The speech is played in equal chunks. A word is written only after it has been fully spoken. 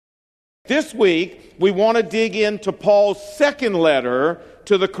This week, we want to dig into Paul's second letter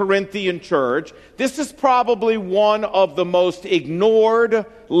to the Corinthian church. This is probably one of the most ignored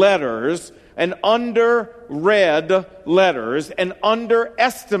letters and underread letters and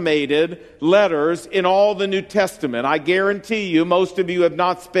underestimated letters in all the New Testament. I guarantee you, most of you have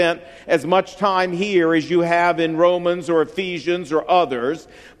not spent as much time here as you have in Romans or Ephesians or others,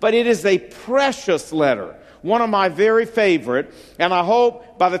 but it is a precious letter. One of my very favorite, and I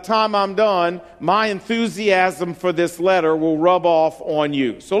hope by the time I'm done, my enthusiasm for this letter will rub off on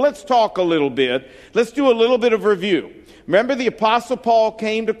you. So let's talk a little bit. Let's do a little bit of review. Remember, the Apostle Paul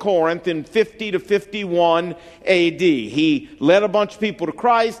came to Corinth in 50 to 51 A.D. He led a bunch of people to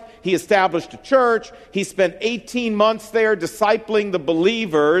Christ. He established a church. He spent 18 months there discipling the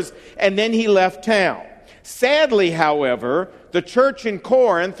believers, and then he left town. Sadly, however, the church in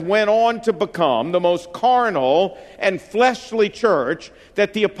Corinth went on to become the most carnal and fleshly church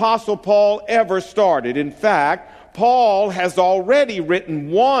that the Apostle Paul ever started. In fact, Paul has already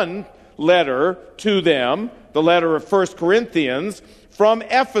written one letter to them, the letter of 1 Corinthians, from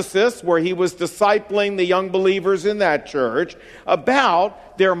Ephesus, where he was discipling the young believers in that church,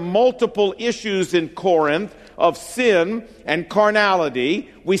 about their multiple issues in Corinth of sin and carnality.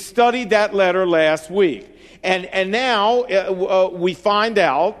 We studied that letter last week. And now we find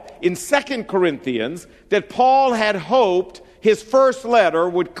out in 2 Corinthians that Paul had hoped his first letter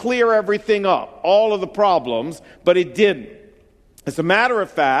would clear everything up, all of the problems, but it didn't. As a matter of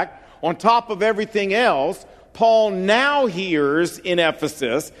fact, on top of everything else, Paul now hears in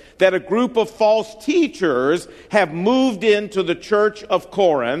Ephesus that a group of false teachers have moved into the church of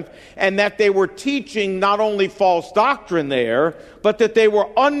Corinth, and that they were teaching not only false doctrine there, but that they were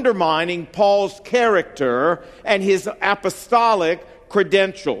undermining Paul's character and his apostolic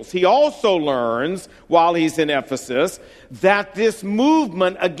credentials. He also learns, while he's in Ephesus, that this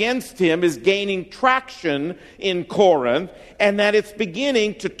movement against him is gaining traction in Corinth, and that it's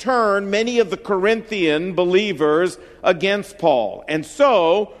beginning to turn many of the Corinthian believers against Paul. And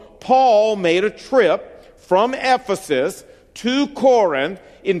so, Paul made a trip from Ephesus to Corinth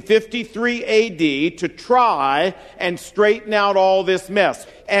in 53 A.D. to try and straighten out all this mess.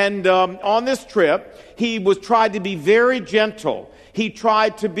 And on this trip, he tried to be very gentle. He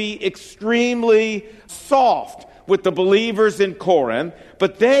tried to be extremely soft with the believers in Corinth,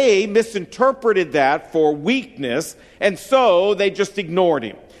 but they misinterpreted that for weakness, and so they just ignored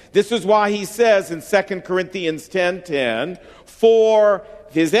him. This is why he says in 2 Corinthians 10:10, for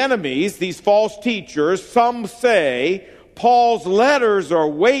his enemies, these false teachers, some say Paul's letters are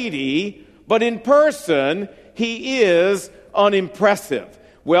weighty, but in person he is unimpressive.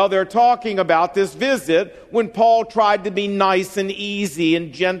 Well, they're talking about this visit when Paul tried to be nice and easy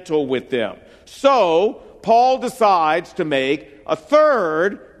and gentle with them. So, Paul decides to make a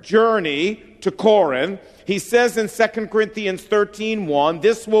third journey to Corinth. He says in 2 Corinthians 13:1,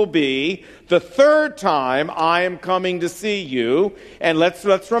 this will be the third time I am coming to see you. And let's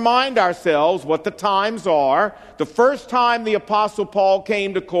remind ourselves what the times are. The first time the Apostle Paul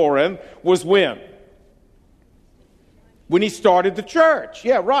came to Corinth was when? When he started the church.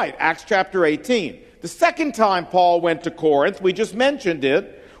 Yeah, right. Acts chapter 18. The second time Paul went to Corinth, we just mentioned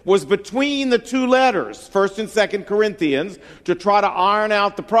it, was between the two letters, 1 and 2 Corinthians, to try to iron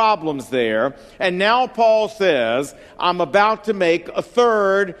out the problems there. And now Paul says, I'm about to make a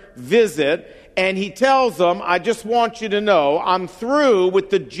third visit. And he tells them, I just want you to know, I'm through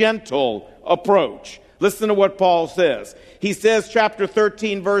with the gentle approach. Listen to what Paul says. He says, chapter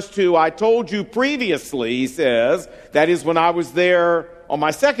 13, verse 2, I told you previously, he says, that is when I was there on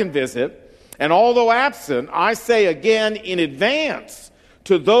my second visit, and although absent, I say again in advance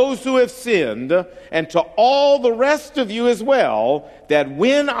to those who have sinned, and to all the rest of you as well, that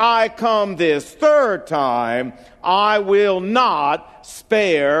when I come this third time, I will not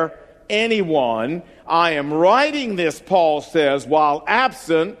spare anyone. I am writing this, Paul says, while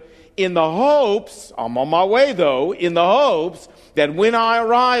absent, in the hopes, I'm on my way though, in the hopes that when I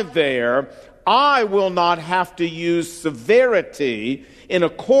arrive there, I will not have to use severity in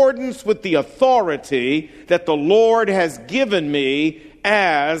accordance with the authority that the Lord has given me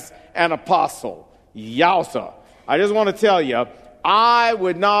as an apostle. Yowza. I just want to tell you, I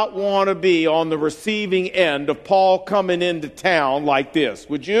would not want to be on the receiving end of Paul coming into town like this.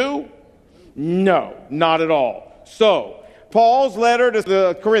 Would you? No, not at all. So, Paul's letter to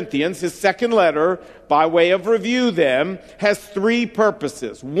the Corinthians, his second letter, by way of review then, has three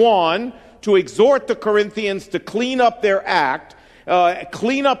purposes. One, to exhort the Corinthians to clean up their act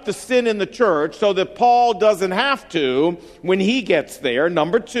clean up the sin in the church so that Paul doesn't have to when he gets there.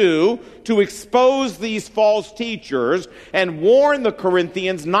 Number two, to expose these false teachers and warn the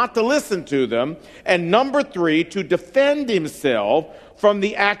Corinthians not to listen to them. And number three, to defend himself from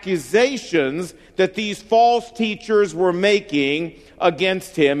the accusations that these false teachers were making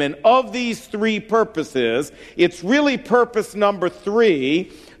against him. And of these three purposes, it's really purpose number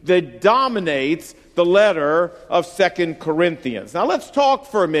three that dominates the letter of 2 Corinthians. Now let's talk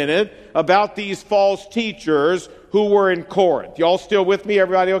for a minute about these false teachers who were in Corinth. Y'all still with me?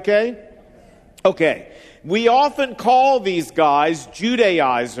 Everybody okay? Okay. We often call these guys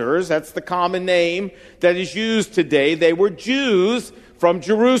Judaizers. That's the common name that is used today. They were Jews from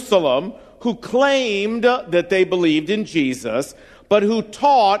Jerusalem who claimed that they believed in Jesus, but who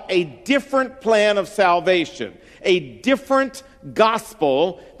taught a different plan of salvation, a different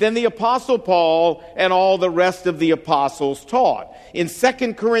gospel than the Apostle Paul and all the rest of the apostles taught. In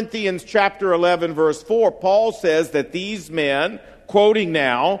 2 Corinthians chapter 11, verse 4, Paul says that these men, quoting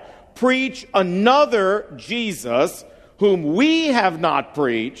now, preach another Jesus whom we have not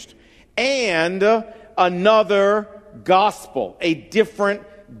preached, and another gospel, a different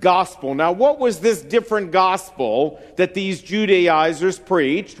gospel. Now, what was this different gospel that these Judaizers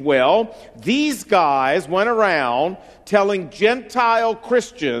preached? Well, these guys went around telling Gentile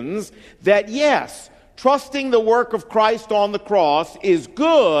Christians that, yes, trusting the work of Christ on the cross is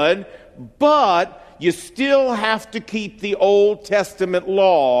good, but you still have to keep the Old Testament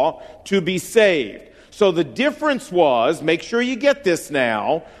law to be saved. So the difference was, make sure you get this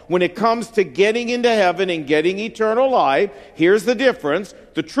now, when it comes to getting into heaven and getting eternal life, here's the difference.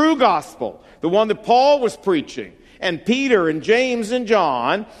 The true gospel, the one that Paul was preaching, and Peter and James and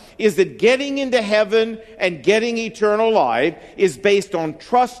John, is that getting into heaven and getting eternal life is based on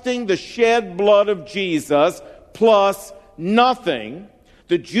trusting the shed blood of Jesus plus nothing.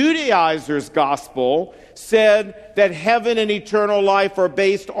 The Judaizers' gospel said that heaven and eternal life are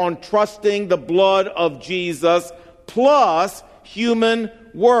based on trusting the blood of Jesus plus human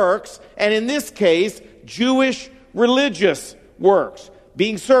works, and in this case, Jewish religious works,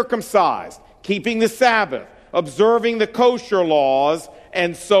 being circumcised, keeping the Sabbath, observing the kosher laws,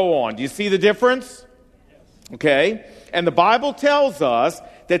 and so on. Do you see the difference? Okay. And the Bible tells us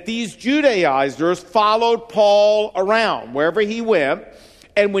that these Judaizers followed Paul around wherever he went,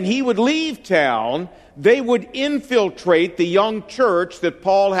 and when he would leave town, they would infiltrate the young church that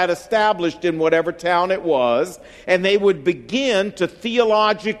Paul had established in whatever town it was, and they would begin to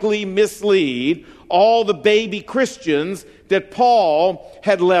theologically mislead all the baby Christians that Paul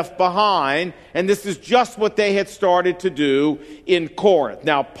had left behind, and this is just what they had started to do in Corinth.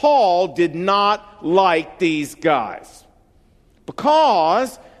 Now, Paul did not like these guys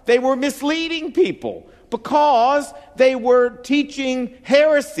because they were misleading people, because they were teaching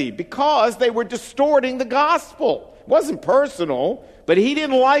heresy, because they were distorting the gospel. It wasn't personal, but he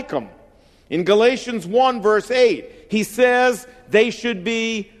didn't like them. In Galatians 1, verse 8, he says they should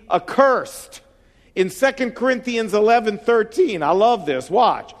be accursed. In 2 Corinthians 11:13, I love this,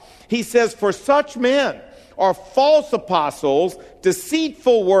 watch. He says, for such men are false apostles,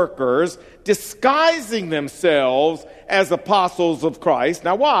 deceitful workers, disguising themselves as apostles of Christ.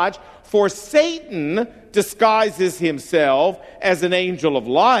 Now watch, for Satan disguises himself as an angel of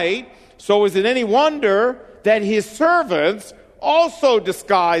light, so is it any wonder that his servants also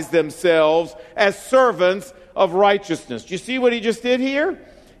disguise themselves as servants of righteousness. Do you see what he just did here?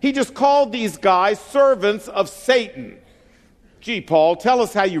 He just called these guys servants of Satan. Gee, Paul, tell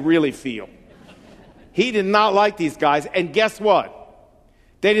us how you really feel. He did not like these guys, and guess what?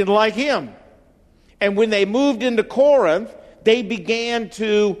 They didn't like him. And when they moved into Corinth, they began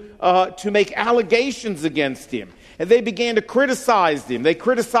to make allegations against him. And they began to criticize him. They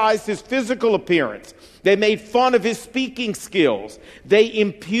criticized his physical appearance. They made fun of his speaking skills. They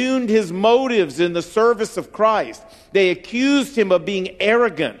impugned his motives in the service of Christ. They accused him of being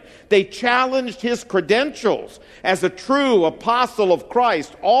arrogant. They challenged his credentials as a true apostle of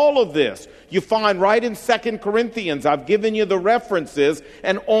Christ. All of this you find right in 2 Corinthians. I've given you the references,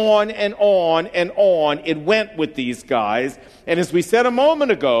 and on and on and on it went with these guys. And as we said a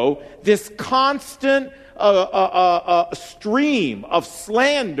moment ago, this constant stream of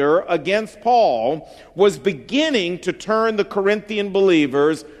slander against Paul was beginning to turn the Corinthian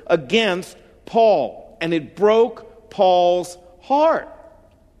believers against Paul. And it broke Paul's heart.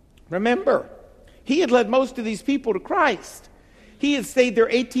 Remember, he had led most of these people to Christ. He had stayed there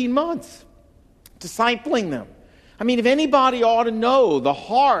 18 months, discipling them. I mean, if anybody ought to know the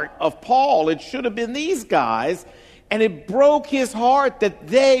heart of Paul, it should have been these guys. And it broke his heart that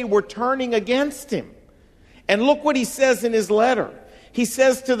they were turning against him. And look what he says in his letter. He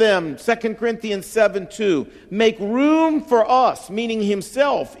says to them, 2 Corinthians 7:2, make room for us, meaning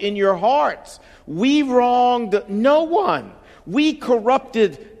himself, in your hearts. We wronged no one. We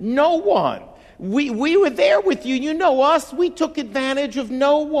corrupted no one. We were there with you. You know us. We took advantage of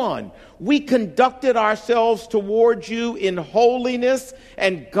no one. We conducted ourselves towards you in holiness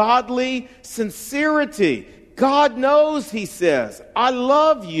and godly sincerity. God knows, he says, I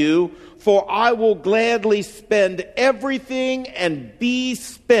love you, for I will gladly spend everything and be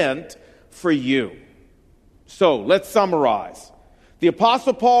spent for you. So let's summarize. The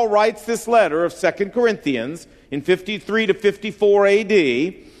Apostle Paul writes this letter of 2 Corinthians in 53 to 54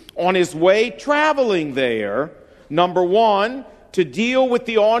 AD on his way traveling there, number one, to deal with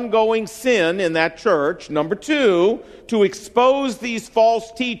the ongoing sin in that church. Number two, to expose these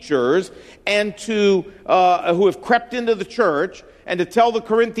false teachers and to who have crept into the church, and to tell the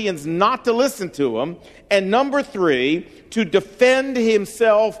Corinthians not to listen to them. And number three, to defend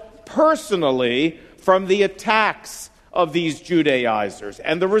himself personally from the attacks of these Judaizers.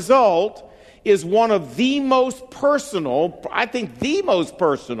 And the result is one of the most personal, I think the most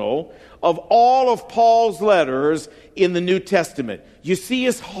personal, of all of Paul's letters in the New Testament. You see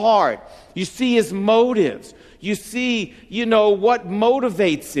his heart. You see his motives. You see, what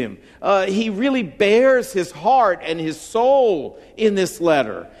motivates him. He really bears his heart and his soul in this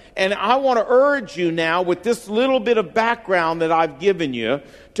letter. And I want to urge you now, with this little bit of background that I've given you,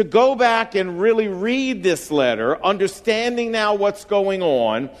 to go back and really read this letter, understanding now what's going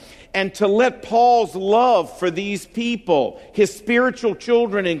on, and to let Paul's love for these people, his spiritual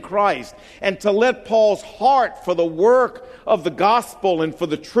children in Christ, and to let Paul's heart for the work of the gospel and for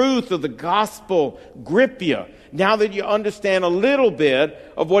the truth of the gospel grip you, now that you understand a little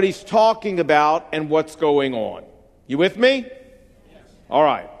bit of what he's talking about and what's going on. You with me? Yes. All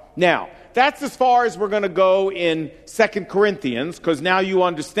right. Now, that's as far as we're going to go in 2 Corinthians, because now you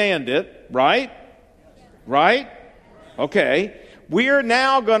understand it, right? Right? Okay. We're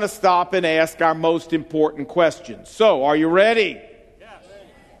now going to stop and ask our most important questions. So, are you ready?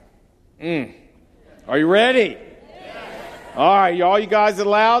 Yes. Are you ready? Yes. All right, all you guys are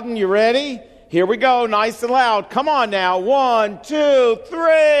loud and you ready? Here we go, nice and loud. Come on now. 1, 2, 3.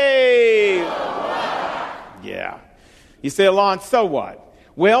 Yeah. You say, Alon, so what?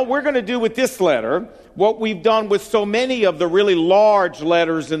 Well, we're going to do with this letter what we've done with so many of the really large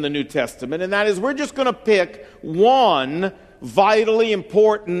letters in the New Testament, and that is we're just going to pick one vitally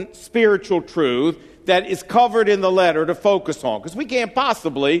important spiritual truth that is covered in the letter to focus on, because we can't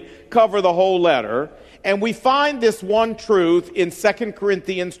possibly cover the whole letter. And we find this one truth in 2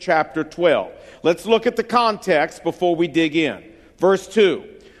 Corinthians chapter 12. Let's look at the context before we dig in. Verse 2.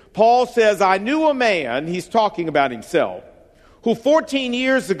 Paul says, I knew a man, he's talking about himself, who 14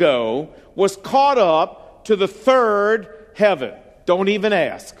 years ago was caught up to the third heaven. Don't even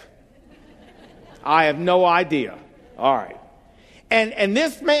ask. I have no idea. All right. And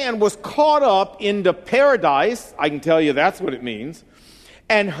this man was caught up into paradise, I can tell you that's what it means,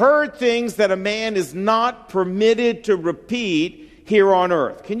 and heard things that a man is not permitted to repeat here on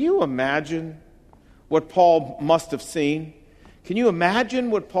earth. Can you imagine what Paul must have seen? Can you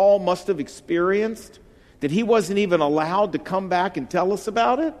imagine what Paul must have experienced? That he wasn't even allowed to come back and tell us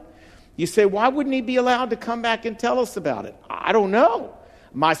about it? You say, why wouldn't he be allowed to come back and tell us about it? I don't know.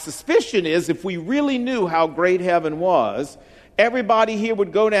 My suspicion is if we really knew how great heaven was, everybody here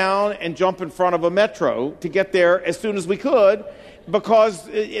would go down and jump in front of a metro to get there as soon as we could, because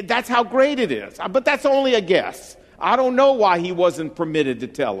that's how great it is. But that's only a guess. I don't know why he wasn't permitted to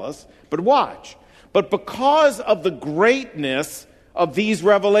tell us, but watch. But because of the greatness of these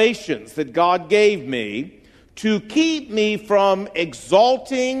revelations that God gave me to keep me from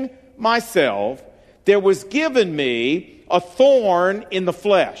exalting myself, there was given me a thorn in the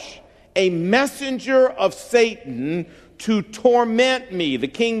flesh, a messenger of Satan to torment me. The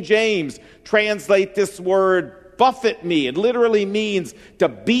King James translate this word buffet me. It literally means to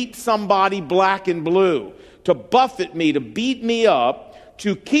beat somebody black and blue, to buffet me, to beat me up,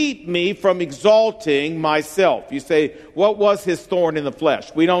 to keep me from exalting myself. You say, what was his thorn in the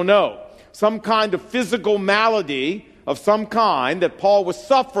flesh? We don't know. Some kind of physical malady of some kind that Paul was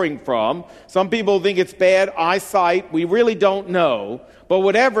suffering from. Some people think it's bad eyesight. We really don't know. But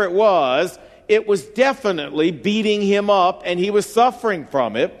whatever it was definitely beating him up, and he was suffering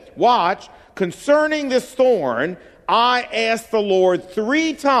from it. Watch. Concerning this thorn, I asked the Lord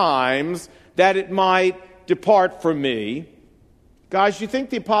 3 times that it might depart from me. Guys, you think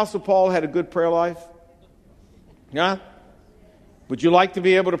the Apostle Paul had a good prayer life? Yeah? Would you like to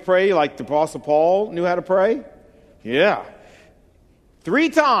be able to pray like the Apostle Paul knew how to pray? Yeah. 3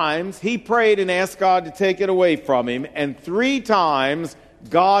 times he prayed and asked God to take it away from him, and 3 times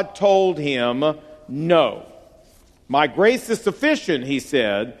God told him, no. My grace is sufficient, he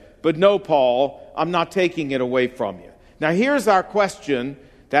said, but no, Paul, I'm not taking it away from you. Now here's our question.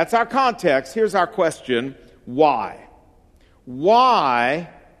 That's our context. Here's our question. Why? Why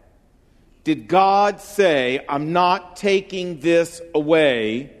did God say, I'm not taking this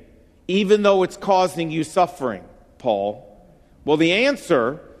away, even though it's causing you suffering, Paul? Well, the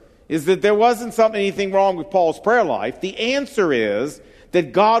answer is that there wasn't anything wrong with Paul's prayer life. The answer is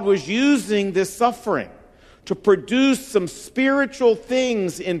that God was using this suffering to produce some spiritual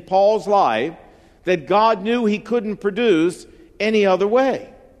things in Paul's life that God knew he couldn't produce any other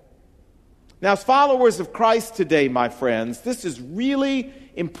way. Now, as followers of Christ today, my friends, this is really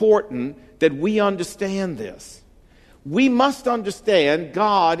important that we understand this. We must understand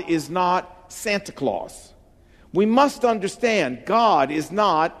God is not Santa Claus. We must understand God is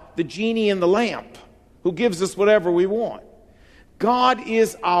not the genie in the lamp who gives us whatever we want. God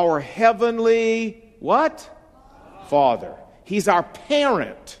is our heavenly, what? Father. He's our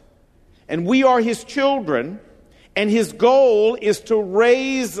parent. And we are his children. And his goal is to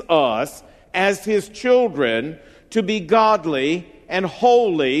raise us as his children to be godly and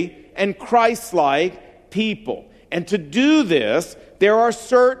holy and Christ-like people. And to do this, there are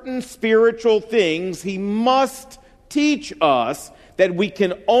certain spiritual things he must teach us that we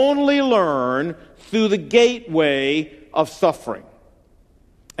can only learn through the gateway of suffering.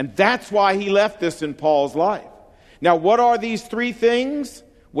 And that's why he left this in Paul's life. Now, what are these 3 things?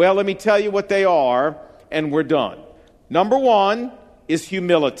 Well, let me tell you what they are, and we're done. Number 1 is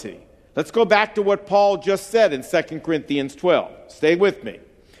humility. Let's go back to what Paul just said in 2 Corinthians 12. Stay with me.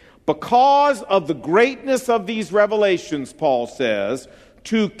 Because of the greatness of these revelations, Paul says,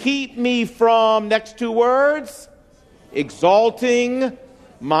 to keep me from, next 2 words, exalting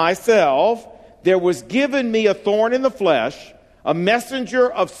myself, there was given me a thorn in the flesh, a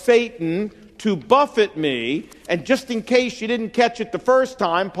messenger of Satan to buffet me. And just in case you didn't catch it the first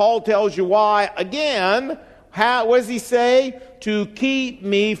time, Paul tells you why again. What does he say? To keep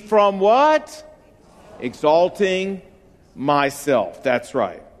me from what? Exalting myself. That's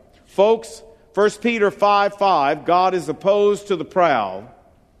right. Folks, 1 Peter 5:5, God is opposed to the proud,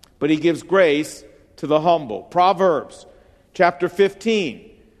 but he gives grace to the humble. Proverbs chapter 15,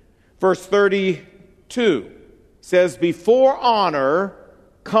 verse 32 says, before honor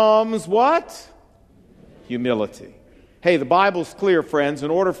comes what? Humility. Hey, the Bible's clear, friends.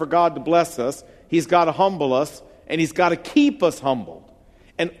 In order for God to bless us, he's got to humble us, and he's got to keep us humbled.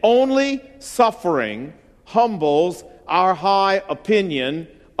 And only suffering humbles our high opinion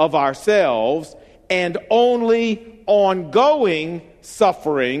of ourselves, and only ongoing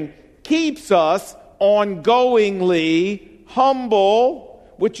suffering keeps us ongoingly humble,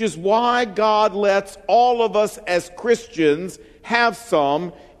 which is why God lets all of us as Christians have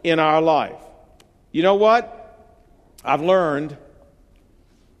some in our life. You know what? I've learned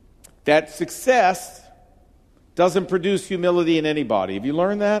that success doesn't produce humility in anybody. Have you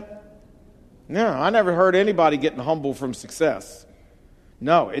learned that? No, I never heard anybody getting humble from success.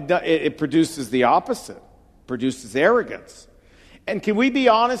 No, it produces the opposite. It produces arrogance. And can we be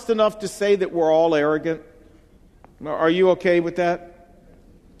honest enough to say that we're all arrogant? Are you okay with that?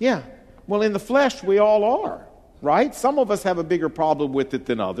 Yeah. Well, in the flesh, we all are, right? Some of us have a bigger problem with it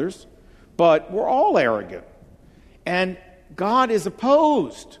than others, but we're all arrogant. And God is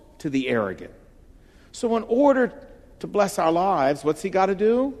opposed to the arrogant. So in order to bless our lives, what's he got to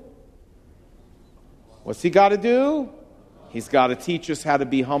do? What's he got to do? He's got to teach us how to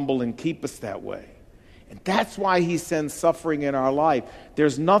be humble and keep us that way. And that's why he sends suffering in our life.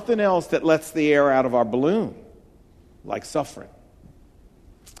 There's nothing else that lets the air out of our balloon like suffering.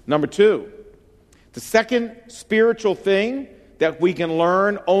 Number 2, the second spiritual thing that we can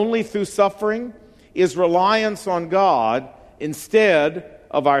learn only through suffering is reliance on God instead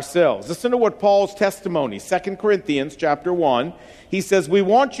of ourselves. Listen to what Paul's testimony, 2 Corinthians chapter 1. He says, we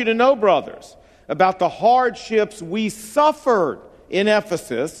want you to know, brothers, about the hardships we suffered in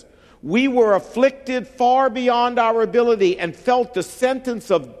Ephesus. We were afflicted far beyond our ability and felt the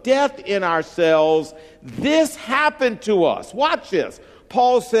sentence of death in ourselves. This happened to us. Watch this.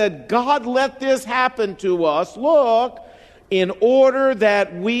 Paul said, God let this happen to us, look, in order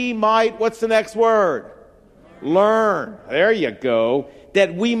that we might, what's the next word? Learn. There you go.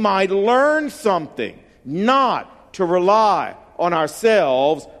 That we might learn something, not to rely on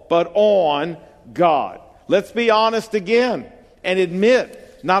ourselves, but on God. Let's be honest again and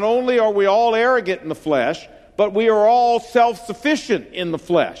admit, not only are we all arrogant in the flesh, but we are all self-sufficient in the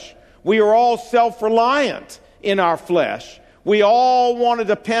flesh. We are all self-reliant in our flesh. We all want to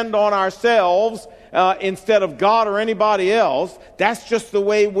depend on ourselves instead of God or anybody else. That's just the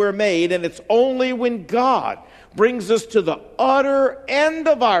way we're made. And it's only when God brings us to the utter end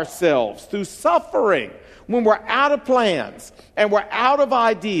of ourselves through suffering, when we're out of plans and we're out of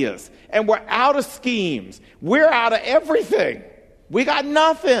ideas and we're out of schemes, we're out of everything. We got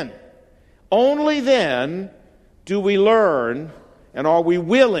nothing. Only then do we learn and are we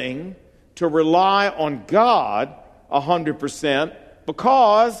willing to rely on God 100%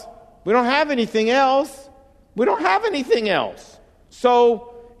 because we don't have anything else. We don't have anything else.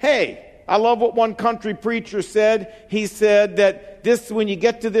 So, hey, I love what one country preacher said. He said that when you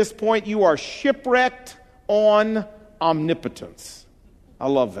get to this point, you are shipwrecked on omnipotence. I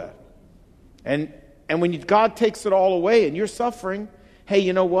love that. And when God takes it all away and you're suffering, hey,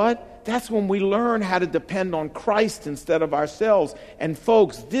 you know what? That's when we learn how to depend on Christ instead of ourselves. And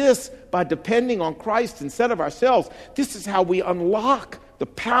folks, by depending on Christ instead of ourselves, this is how we unlock the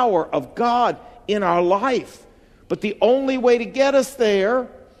power of God in our life. But the only way to get us there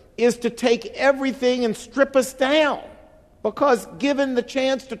is to take everything and strip us down. Because given the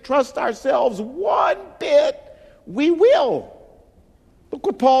chance to trust ourselves one bit, we will. Look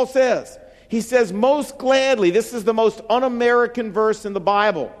what Paul says. He says, most gladly, this is the most un-American verse in the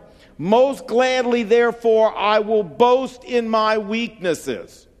Bible. Most gladly, therefore, I will boast in my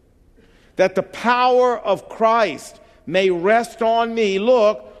weaknesses, that the power of Christ may rest on me.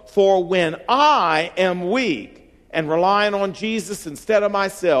 Look, for when I am weak and relying on Jesus instead of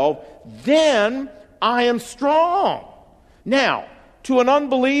myself, then I am strong. Now, to an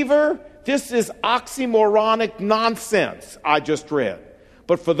unbeliever, this is oxymoronic nonsense I just read.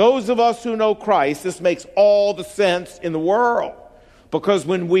 But for those of us who know Christ, this makes all the sense in the world. Because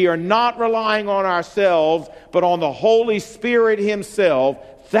when we are not relying on ourselves, but on the Holy Spirit himself,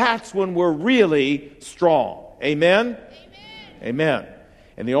 that's when we're really strong. Amen? Amen.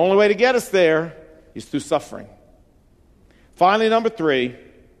 And the only way to get us there is through suffering. Finally, number 3,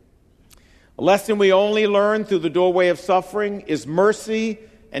 a lesson we only learn through the doorway of suffering is mercy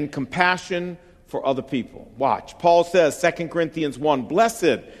and compassion for other people. Watch. Paul says, 2 Corinthians 1,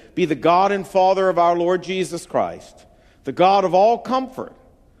 blessed be the God and Father of our Lord Jesus Christ, the God of all comfort,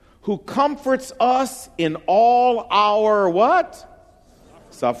 who comforts us in all our what?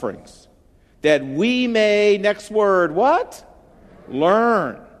 Sufferings. That we may, next word, what?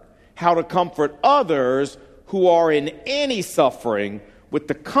 Learn how to comfort others who are in any suffering with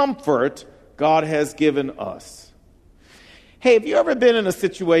the comfort God has given us. Hey, have you ever been in a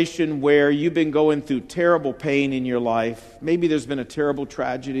situation where you've been going through terrible pain in your life? Maybe there's been a terrible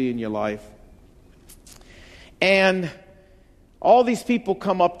tragedy in your life. And all these people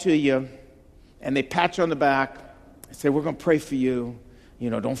come up to you and they pat you on the back and say, we're going to pray for you. You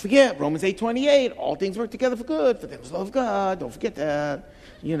know, don't forget, Romans 8:28, all things work together for good for them who love God. Don't forget that.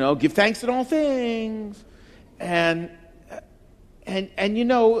 You know, give thanks in all things. And you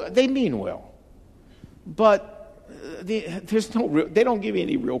know, they mean well. But they don't give you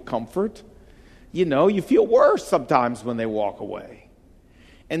any real comfort. You know, you feel worse sometimes when they walk away.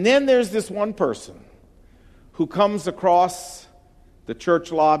 And then there's this one person who comes across the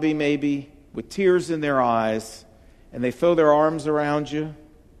church lobby maybe with tears in their eyes, and they throw their arms around you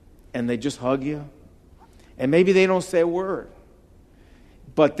and they just hug you. And maybe they don't say a word,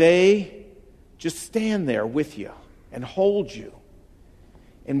 but they just stand there with you and hold you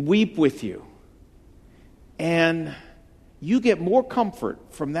and weep with you. And you get more comfort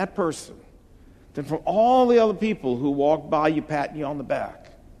from that person than from all the other people who walk by you patting you on the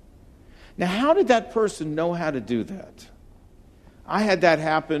back. Now, how did that person know how to do that? I had that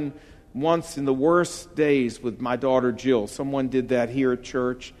happen once in the worst days with my daughter Jill. Someone did that here at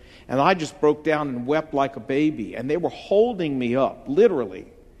church, and I just broke down and wept like a baby. And they were holding me up, literally,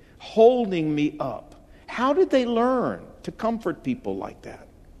 holding me up. How did they learn to comfort people like that?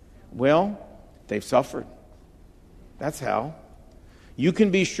 Well, they've suffered. That's how. You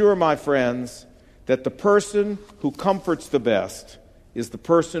can be sure, my friends, that the person who comforts the best is the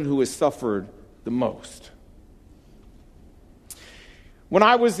person who has suffered the most. When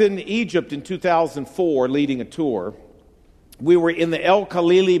I was in Egypt in 2004 leading a tour, we were in the El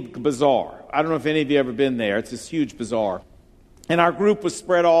Khalili Bazaar. I don't know if any of you have ever been there. It's this huge bazaar. And our group was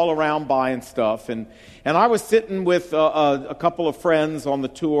spread all around buying stuff. And I was sitting with a couple of friends on the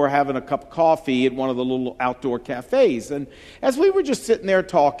tour having a cup of coffee at one of the little outdoor cafes. And as we were just sitting there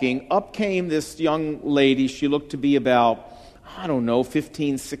talking, up came this young lady. She looked to be about,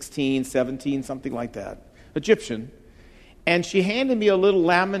 15, 16, 17, something like that. Egyptian. And she handed me a little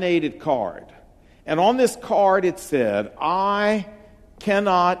laminated card. And on this card it said, I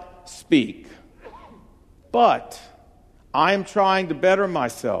cannot speak, but I am trying to better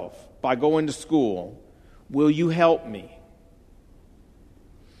myself by going to school. Will you help me?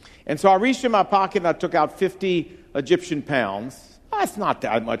 And so I reached in my pocket and I took out 50 Egyptian pounds. That's not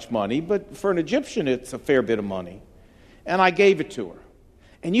that much money, but for an Egyptian, it's a fair bit of money. And I gave it to her.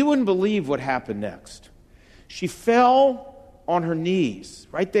 And you wouldn't believe what happened next. She fell on her knees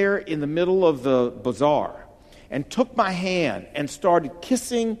right there in the middle of the bazaar and took my hand and started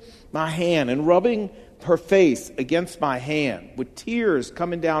kissing my hand and rubbing her face against my hand with tears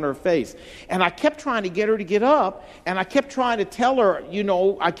coming down her face. And I kept trying to get her to get up, and I kept trying to tell her,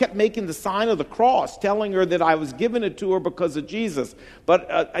 I kept making the sign of the cross, telling her that I was giving it to her because of Jesus.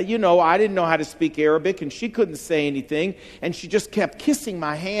 But, I didn't know how to speak Arabic, and she couldn't say anything, and she just kept kissing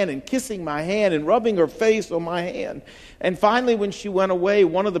my hand and rubbing her face on my hand. And finally, when she went away,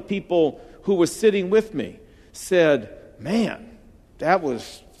 one of the people who was sitting with me said, "Man, that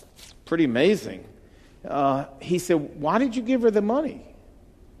was pretty amazing." He said, "Why did you give her the money?"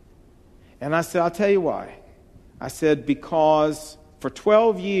 And I said, "I'll tell you why." I said, "Because for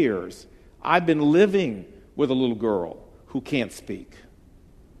 12 years, I've been living with a little girl who can't speak.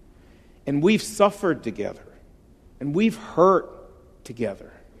 And we've suffered together. And we've hurt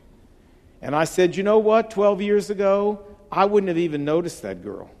together." And I said, "You know what? 12 years ago, I wouldn't have even noticed that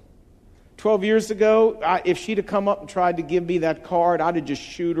girl. 12 years ago, if she'd have come up and tried to give me that card, I'd have just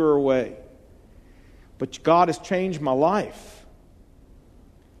shooed her away. But God has changed my life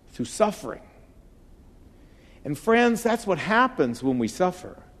through suffering." And friends, that's what happens when we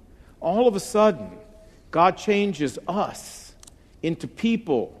suffer. All of a sudden, God changes us into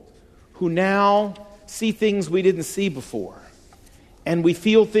people who now see things we didn't see before. And we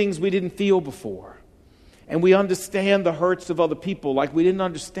feel things we didn't feel before. And we understand the hurts of other people like we didn't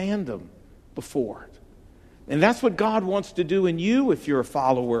understand them before. And that's what God wants to do in you if you're a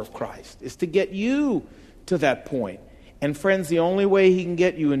follower of Christ, is to get you to that point. And friends, the only way He can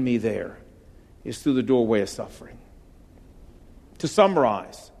get you and me there is through the doorway of suffering. To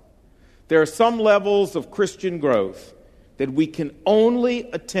summarize, there are some levels of Christian growth that we can only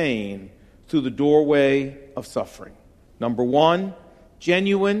attain through the doorway of suffering. Number one,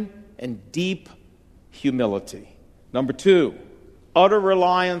 genuine and deep humility. Number two, utter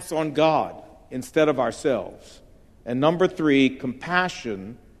reliance on God instead of ourselves. And number three,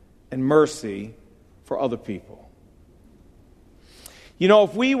 compassion and mercy for other people.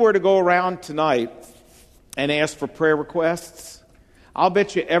 If we were to go around tonight and ask for prayer requests, I'll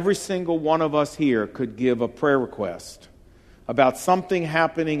bet you every single one of us here could give a prayer request about something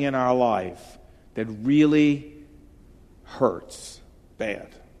happening in our life that really hurts bad,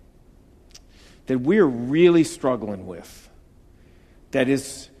 that we're really struggling with, that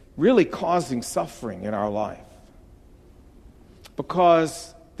is really causing suffering in our life.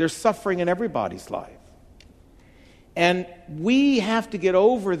 Because there's suffering in everybody's life. And we have to get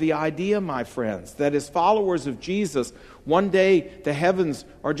over the idea, my friends, that as followers of Jesus, one day the heavens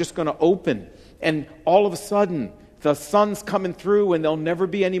are just going to open, and all of a sudden the sun's coming through, and there'll never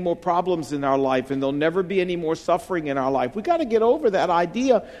be any more problems in our life, and there'll never be any more suffering in our life. We got to get over that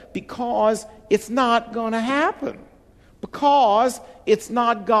idea, because it's not going to happen. Because it's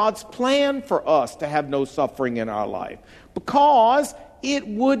not God's plan for us to have no suffering in our life. Because it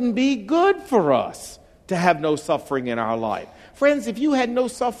wouldn't be good for us to have no suffering in our life. Friends, if you had no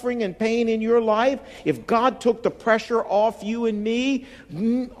suffering and pain in your life, if God took the pressure off you and me,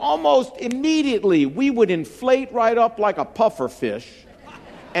 almost immediately we would inflate right up like a puffer fish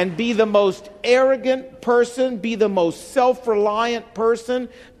and be the most arrogant person, be the most self-reliant person,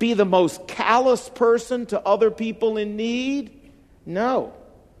 be the most callous person to other people in need. No.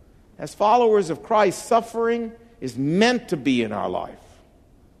 As followers of Christ, suffering is meant to be in our life.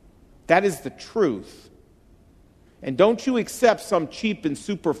 That is the truth. And don't you accept some cheap and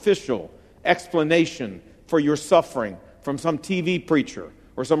superficial explanation for your suffering from some TV preacher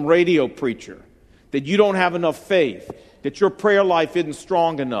or some radio preacher, that you don't have enough faith, that your prayer life isn't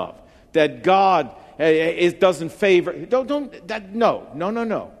strong enough, that God doesn't favor.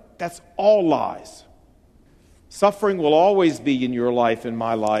 No. That's all lies. Suffering will always be in your life, in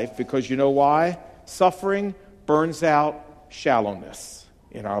my life, because you know why? Suffering burns out shallowness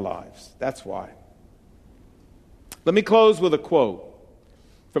in our lives. That's why. Let me close with a quote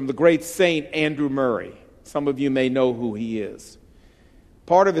from the great Saint Andrew Murray. Some of you may know who he is.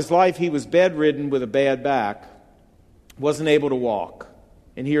 Part of his life, he was bedridden with a bad back, wasn't able to walk.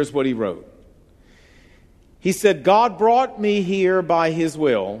 And here's what he wrote. He said, "God brought me here by His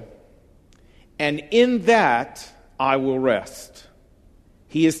will, and in that I will rest.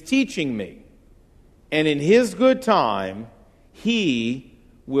 He is teaching me, and in His good time, He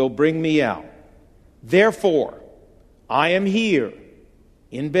will bring me out. Therefore, I am here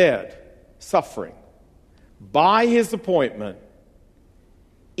in bed, suffering, by his appointment,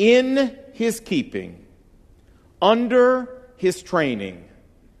 in his keeping, under his training,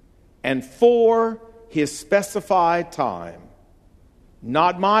 and for his specified time.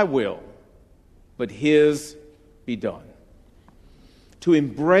 Not my will, but his be done. To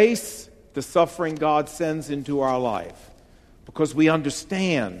embrace the suffering God sends into our life, because we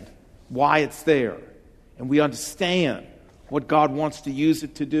understand why it's there, and we understand what God wants to use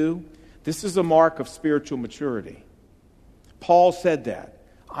it to do. This is a mark of spiritual maturity. Paul said that.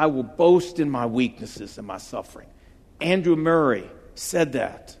 I will boast in my weaknesses and my suffering. Andrew Murray said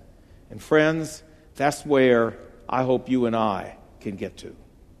that. And friends, that's where I hope you and I can get to.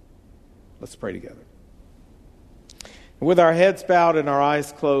 Let's pray together. And with our heads bowed and our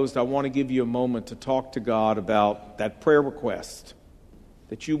eyes closed, I want to give you a moment to talk to God about that prayer request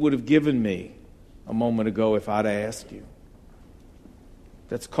that you would have given me a moment ago if I'd asked you.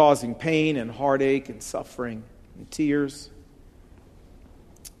 That's causing pain and heartache and suffering and tears.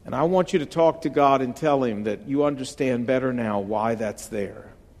 And I want you to talk to God and tell him that you understand better now why that's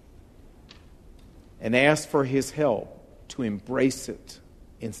there. And ask for his help to embrace it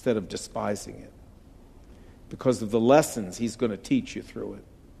instead of despising it, because of the lessons he's going to teach you through it.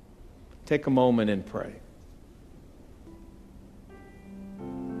 Take a moment and pray.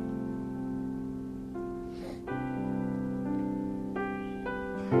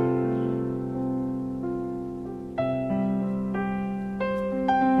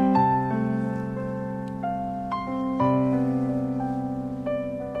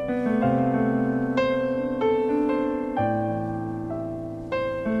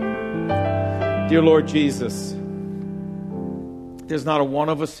 Dear Lord Jesus, there's not a one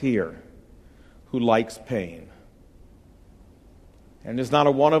of us here who likes pain. And there's not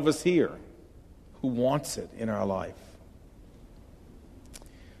a one of us here who wants it in our life.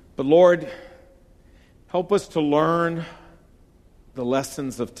 But Lord, help us to learn the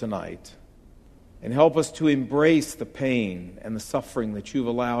lessons of tonight, and help us to embrace the pain and the suffering that you've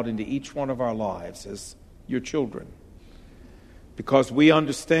allowed into each one of our lives as your children, because we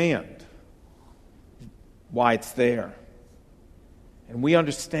understand why it's there. And we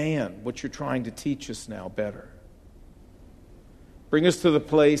understand what you're trying to teach us now better. Bring us to the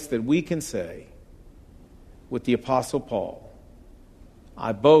place that we can say, with the Apostle Paul,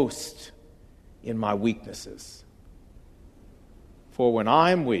 I boast in my weaknesses. For when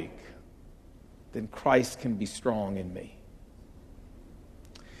I'm weak, then Christ can be strong in me.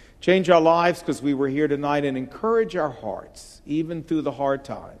 Change our lives because we were here tonight, and encourage our hearts, even through the hard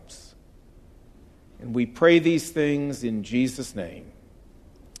times. And we pray these things in Jesus' name.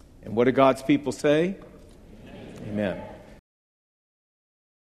 And what do God's people say? Amen. Amen.